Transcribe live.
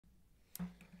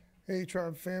Hey,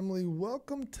 Tribe family,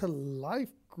 welcome to Life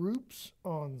Groups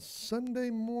on Sunday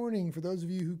morning. For those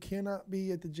of you who cannot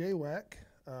be at the JWAC,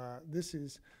 this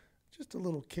is just a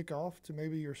little kickoff to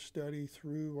maybe your study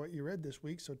through what you read this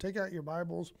week. So take out your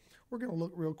Bibles. We're going to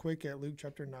look real quick at Luke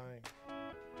chapter 9.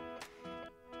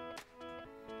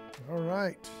 All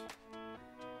right.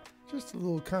 Just a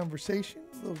little conversation,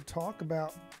 a little talk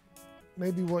about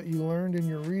maybe what you learned in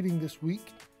your reading this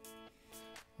week.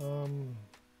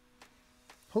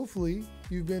 Hopefully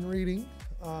you've been reading,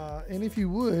 and if you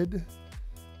would,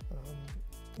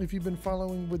 if you've been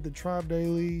following with the Tribe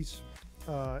Dailies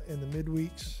and the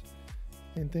midweeks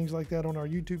and things like that on our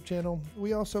YouTube channel.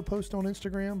 We also post on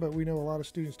Instagram, but we know a lot of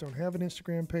students don't have an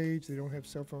Instagram page. They don't have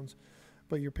cell phones,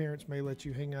 but your parents may let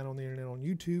you hang out on the internet on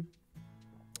YouTube.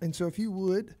 And so if you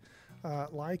would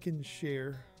like and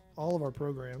share all of our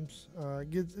programs,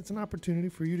 it's an opportunity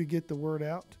for you to get the word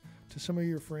out to some of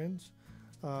your friends.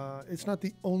 It's not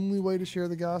the only way to share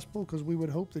the gospel, because we would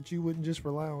hope that you wouldn't just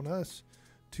rely on us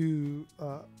to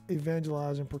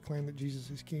evangelize and proclaim that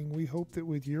Jesus is King. We hope that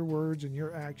with your words and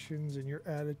your actions and your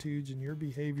attitudes and your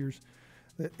behaviors,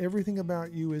 that everything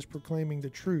about you is proclaiming the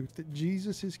truth, that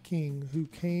Jesus is King, who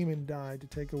came and died to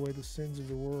take away the sins of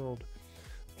the world,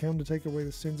 come to take away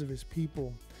the sins of his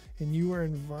people. And you are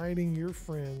inviting your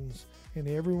friends and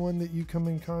everyone that you come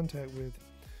in contact with,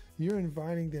 you're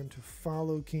inviting them to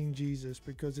follow King Jesus,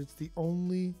 because he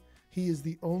is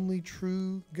the only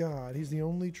true God. He's the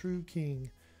only true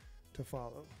King to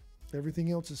follow.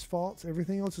 Everything else is false.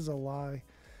 Everything else is a lie.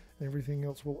 And everything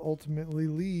else will ultimately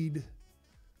lead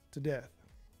to death.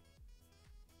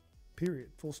 Period.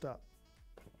 Full stop.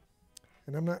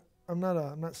 And I'm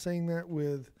not saying that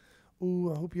with,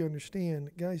 I hope you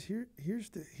understand, guys. Here's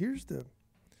the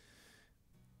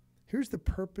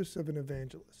purpose of an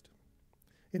evangelist.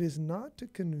 It is not to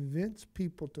convince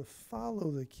people to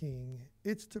follow the King.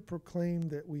 It's to proclaim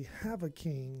that we have a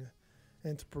King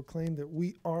and to proclaim that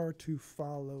we are to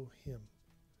follow him.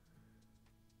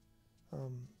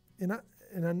 And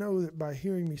I know that by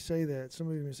hearing me say that, some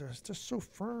of you may say, it's just so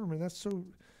firm, and that's so...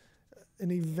 An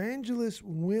evangelist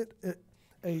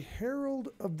a herald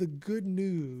of the good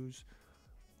news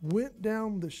went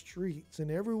down the streets, and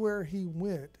everywhere he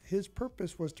went, his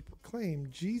purpose was to proclaim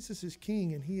Jesus is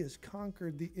King, and he has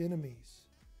conquered the enemies.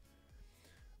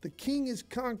 The King is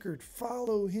conquered.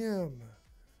 Follow him.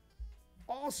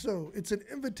 Also, it's an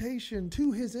invitation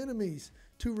to his enemies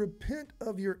to repent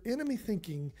of your enemy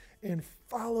thinking and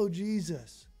follow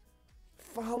Jesus.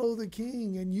 Follow the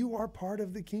King, and you are part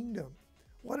of the kingdom.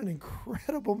 What an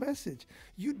incredible message.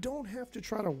 You don't have to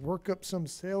try to work up some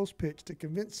sales pitch to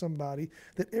convince somebody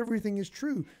that everything is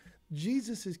true.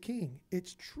 Jesus is King.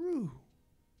 It's true.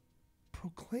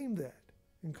 Proclaim that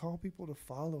and call people to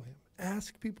follow him.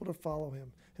 Ask people to follow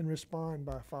him and respond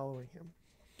by following him.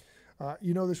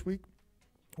 This week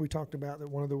we talked about that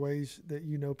one of the ways that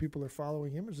people are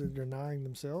following him is they're denying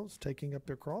themselves, taking up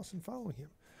their cross, and following him.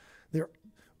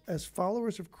 As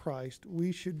followers of Christ,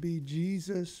 we should be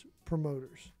Jesus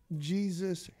promoters,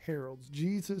 Jesus heralds,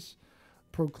 Jesus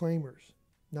proclaimers,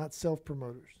 not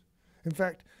self-promoters. In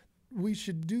fact, we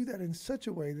should do that in such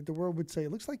a way that the world would say,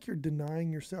 it looks like you're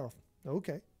denying yourself.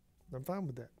 Okay, I'm fine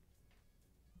with that.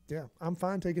 Yeah, I'm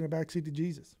fine taking a backseat to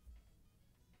Jesus,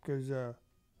 because,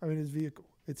 his vehicle.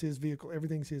 It's his vehicle.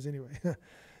 Everything's his anyway.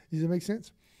 Does that make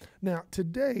sense? Now,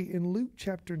 today in Luke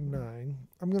chapter 9,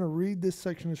 I'm going to read this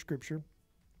section of Scripture.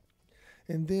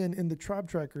 And then in the tribe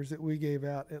trackers that we gave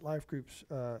out at Life Groups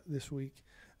this week,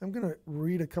 I'm going to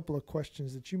read a couple of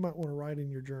questions that you might want to write in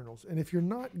your journals. And if you're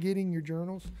not getting your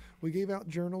journals, we gave out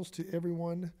journals to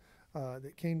everyone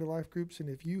that came to Life Groups. And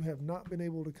if you have not been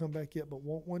able to come back yet but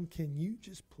want one, can you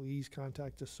just please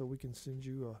contact us so we can send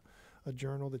you a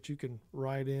journal that you can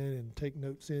write in and take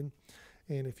notes in.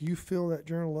 And if you fill that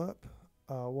journal up,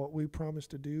 what we promise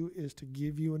to do is to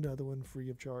give you another one free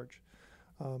of charge.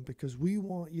 Because we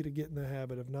want you to get in the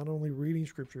habit of not only reading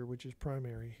Scripture, which is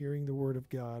primary, hearing the Word of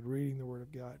God, reading the Word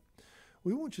of God.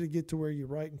 We want you to get to where you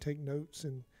write and take notes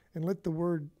and let the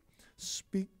Word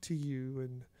speak to you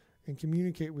and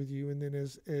communicate with you. And then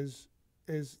as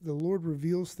the Lord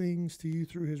reveals things to you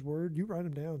through his Word, you write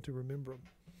them down to remember them.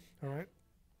 All right?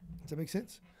 Does that make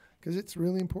sense? Because it's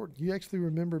really important. You actually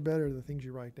remember better the things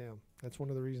you write down. That's one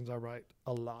of the reasons I write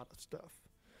a lot of stuff.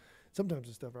 Sometimes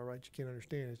the stuff I write you can't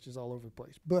understand. It's just all over the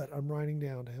place. But I'm writing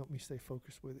down to help me stay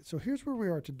focused with it. So here's where we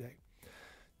are today.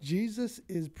 Jesus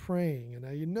is praying. And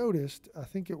now you noticed, I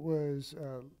think it was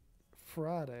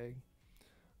Friday,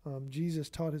 Jesus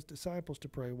taught his disciples to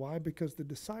pray. Why? Because the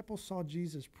disciples saw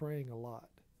Jesus praying a lot.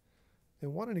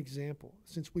 And what an example.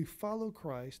 Since we follow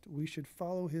Christ, we should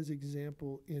follow his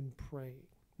example in praying.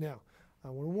 Now, I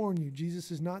want to warn you,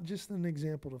 Jesus is not just an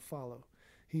example to follow.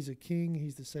 He's a king.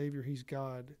 He's the Savior. He's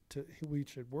God. We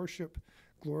should worship,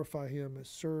 glorify him,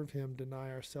 serve him,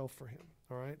 deny ourselves for him.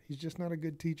 All right? He's just not a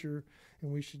good teacher,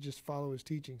 and we should just follow his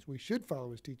teachings. We should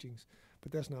follow his teachings,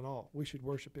 but that's not all. We should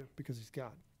worship him because he's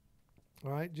God.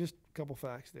 All right? Just a couple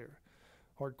facts there.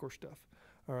 Hardcore stuff.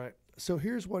 All right. So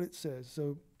here's what it says.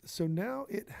 So now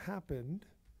it happened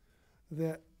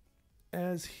that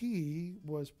as he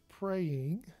was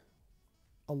praying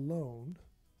alone,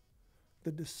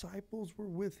 the disciples were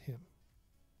with him.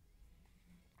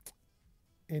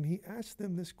 And he asked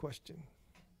them this question.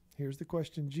 Here's the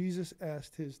question Jesus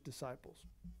asked his disciples.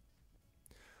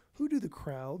 Who do the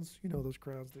crowds, those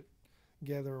crowds that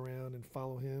gather around and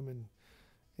follow him, and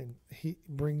he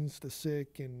brings the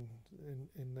sick and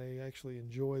they actually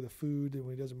enjoy the food, and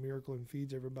when he does a miracle and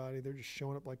feeds everybody, they're just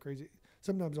showing up like crazy.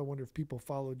 Sometimes I wonder if people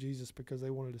follow Jesus because they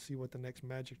wanted to see what the next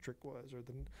magic trick was, or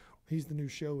he's the new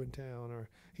show in town, or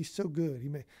he's so good,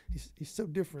 he's so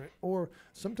different. Or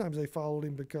sometimes they followed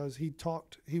him because he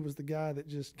was the guy that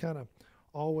just kind of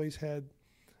always had,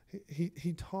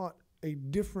 he taught a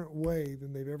different way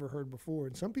than they've ever heard before.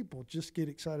 And some people just get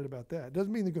excited about that.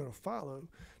 Doesn't mean they're going to follow,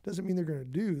 doesn't mean they're going to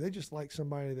do. They just like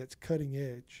somebody that's cutting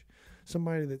edge,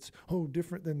 somebody that's,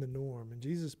 different than the norm. And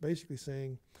Jesus basically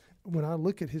saying, when I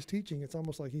look at his teaching, it's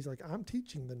almost like he's like, I'm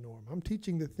teaching the norm. I'm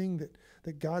teaching the thing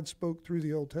that God spoke through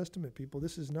the Old Testament people.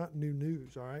 This is not new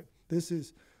news, all right? This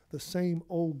is the same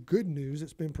old good news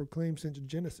that's been proclaimed since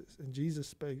Genesis. And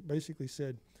Jesus basically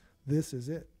said, this is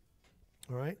it,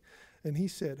 all right? And he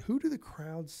said, who do the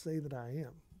crowds say that I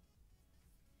am?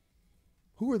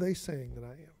 Who are they saying that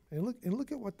I am? And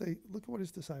look at what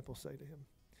his disciples say to him.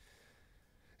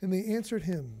 And they answered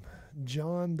him,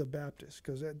 John the Baptist,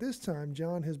 because at this time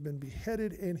John has been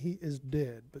beheaded and he is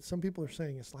dead. But some people are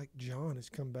saying it's like John has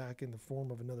come back in the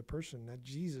form of another person, not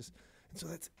Jesus. And so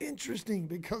that's interesting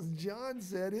because John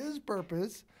said his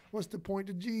purpose was to point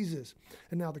to Jesus.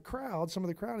 And now some of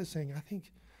the crowd is saying, I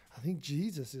think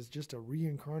Jesus is just a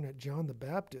reincarnate John the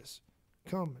Baptist.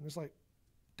 Come. And it's like,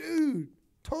 dude,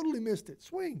 totally missed it.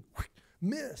 Swing,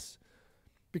 miss.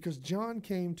 Because John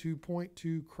came to point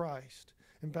to Christ.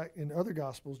 In fact, in other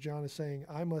Gospels, John is saying,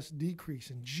 I must decrease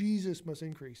and Jesus must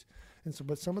increase. And so,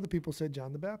 but some of the people said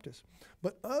John the Baptist.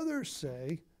 But others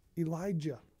say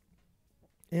Elijah.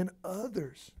 And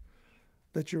others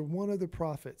that you're one of the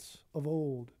prophets of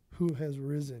old who has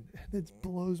risen. And it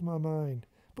blows my mind.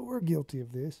 But we're guilty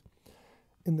of this.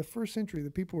 In the first century,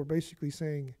 the people were basically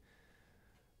saying,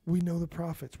 we know the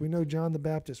prophets. We know John the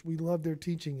Baptist. We love their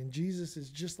teaching. And Jesus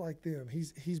is just like them.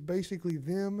 He's basically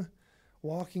them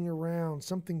walking around.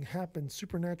 Something happened.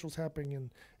 Supernatural's happening.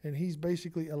 And he's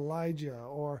basically Elijah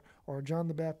or John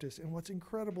the Baptist. And what's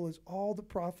incredible is all the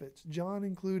prophets, John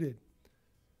included,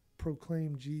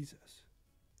 proclaim Jesus.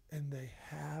 And they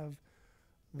have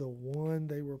the one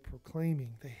they were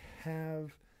proclaiming. They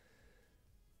have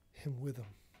him with them.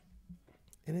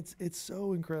 And it's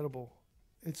so incredible.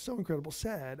 It's so incredible.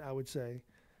 Sad, I would say,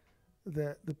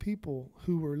 that the people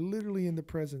who were literally in the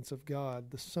presence of God,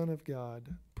 the Son of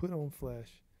God, put on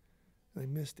flesh, they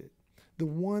missed it. The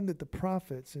one that the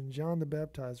prophets and John the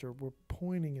Baptizer were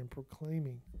pointing and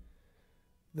proclaiming,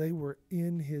 they were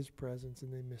in his presence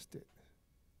and they missed it.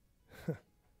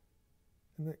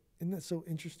 Isn't that so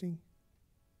interesting?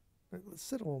 Let's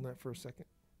settle on that for a second.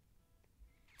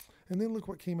 And then look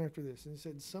what came after this. And he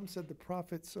said, some said the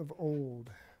prophets of old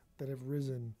that have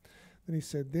risen. Then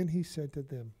he said to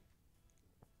them,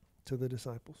 to the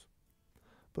disciples,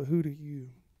 but who do you,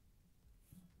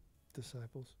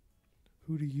 disciples,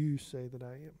 who do you say that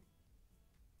I am?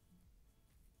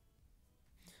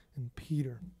 And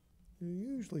Peter, who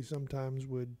usually sometimes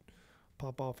would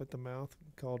pop off at the mouth,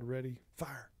 called ready,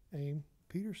 fire, aim.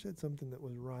 Peter said something that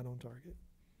was right on target.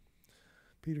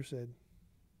 Peter said,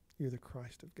 you're the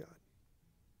Christ of God.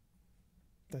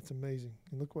 That's amazing.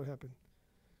 And look what happened.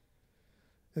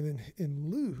 And then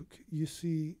in Luke, you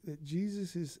see that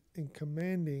Jesus is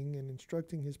commanding and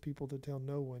instructing his people to tell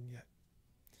no one yet.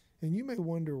 And you may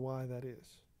wonder why that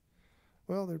is.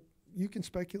 Well, you can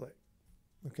speculate,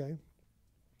 okay?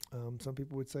 Some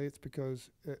people would say it's because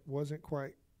it wasn't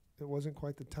quite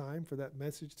the time for that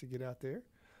message to get out there.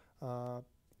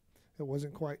 It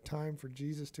wasn't quite time for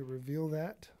Jesus to reveal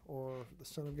that, or the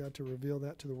Son of God to reveal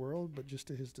that to the world, but just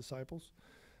to his disciples.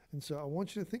 And so I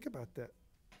want you to think about that.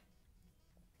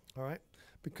 All right?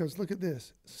 Because look at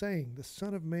this, saying the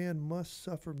Son of Man must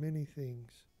suffer many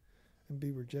things and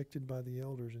be rejected by the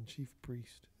elders and chief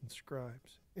priests and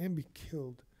scribes and be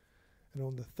killed and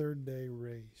on the third day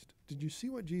raised. Did you see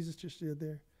what Jesus just did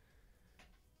there?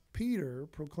 Peter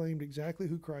proclaimed exactly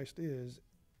who Christ is.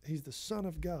 He's the Son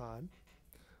of God.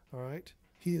 All right?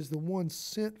 He is the one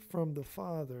sent from the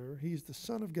Father. He's the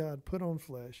Son of God put on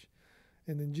flesh.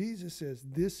 And then Jesus says,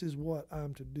 this is what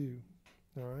I'm to do.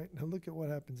 All right? Now look at what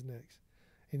happens next.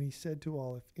 And he said to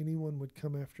all, if anyone would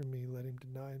come after me, let him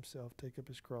deny himself, take up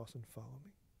his cross, and follow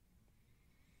me.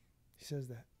 He says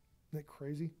that. Isn't that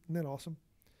crazy? Isn't that awesome?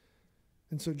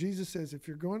 And so Jesus says, if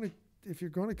you're going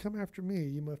to come after me,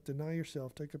 you must deny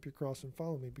yourself, take up your cross, and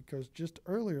follow me. Because just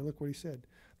earlier, look what he said.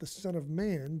 The Son of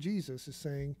Man, Jesus, is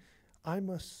saying, I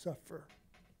must suffer.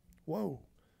 Whoa.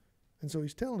 And so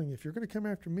he's telling you, if you're going to come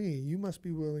after me, you must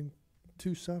be willing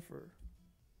to suffer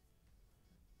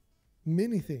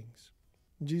many things.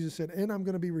 And Jesus said, and I'm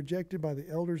going to be rejected by the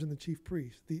elders and the chief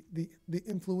priests, the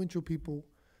influential people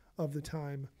of the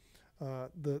time,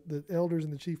 the elders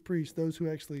and the chief priests, those who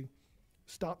actually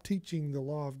stopped teaching the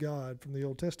law of God from the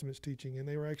Old Testament's teaching, and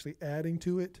they were actually adding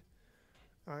to it.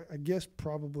 I guess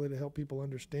probably to help people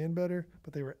understand better,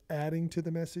 but they were adding to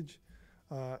the message.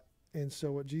 And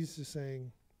so what Jesus is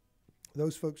saying,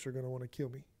 those folks are going to want to kill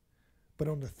me. But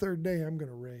on the third day, I'm going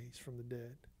to raise from the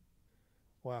dead.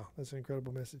 Wow, that's an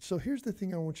incredible message. So here's the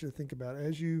thing I want you to think about.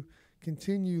 As you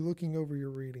continue looking over your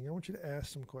reading, I want you to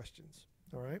ask some questions,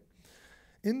 all right?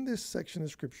 In this section of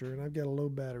Scripture, and I've got a low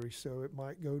battery, so it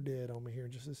might go dead on me here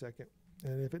in just a second.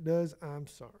 And if it does, I'm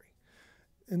sorry.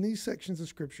 In these sections of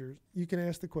Scripture, you can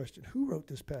ask the question, who wrote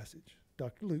this passage?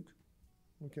 Dr. Luke.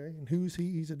 Okay, and who's he?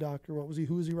 He's a doctor. What was he?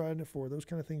 Who was he writing it for? Those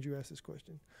kind of things you ask this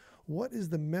question. What is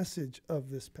the message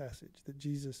of this passage that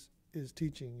Jesus is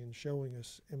teaching and showing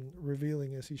us and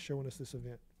revealing as he's showing us this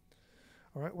event?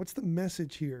 All right, what's the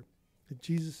message here? That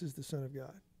Jesus is the Son of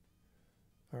God.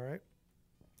 All right,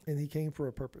 and he came for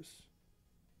a purpose.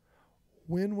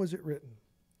 When was it written?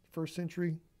 First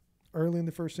century? Early in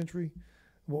the first century?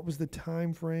 What was the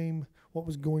time frame? What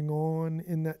was going on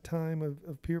in that time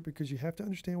of period? Because you have to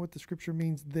understand what the Scripture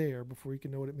means there before you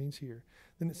can know what it means here.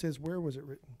 Then it says, where was it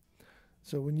written?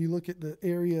 So when you look at the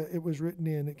area it was written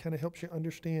in, it kind of helps you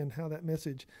understand how that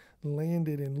message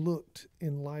landed and looked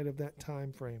in light of that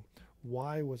time frame.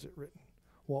 Why was it written?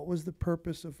 What was the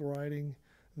purpose of writing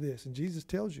this? And Jesus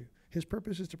tells you, his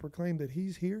purpose is to proclaim that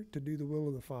he's here to do the will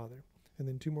of the Father. And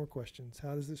then two more questions.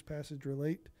 How does this passage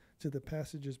relate to the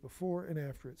passages before and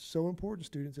after? It's so important,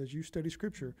 students, as you study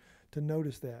Scripture, to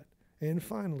notice that. And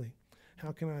finally,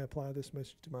 how can I apply this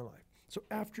message to my life? So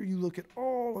after you look at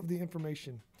all of the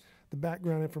information, the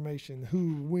background information,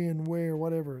 who, when, where,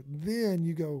 whatever, then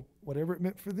you go, whatever it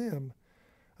meant for them,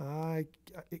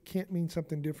 it can't mean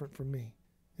something different for me.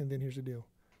 And then here's the deal.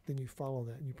 Then you follow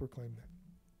that and you proclaim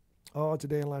that. Oh,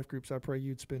 today in life groups, I pray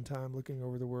you'd spend time looking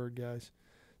over the Word, guys.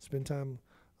 Spend time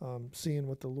seeing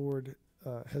what the Lord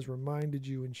has reminded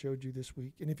you and showed you this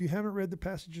week. And if you haven't read the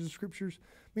passages of Scriptures,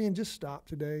 man, just stop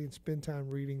today and spend time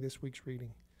reading this week's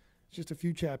reading. It's just a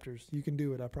few chapters. You can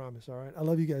do it, I promise, all right? I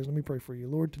love you guys. Let me pray for you.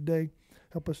 Lord, today,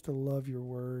 help us to love your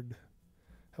Word.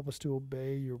 Help us to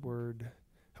obey your Word.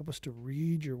 Help us to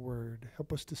read your Word.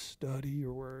 Help us to study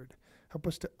your Word. Help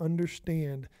us to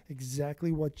understand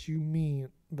exactly what you mean,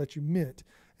 that you meant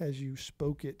as you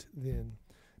spoke it then,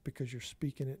 because you're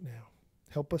speaking it now.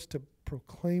 Help us to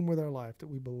proclaim with our life that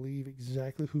we believe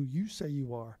exactly who you say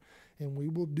you are, and we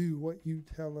will do what you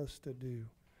tell us to do,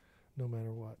 no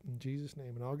matter what. In Jesus'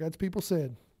 name. And all God's people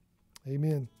said,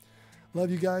 amen. Love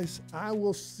you guys. I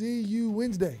will see you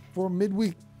Wednesday for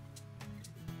midweek.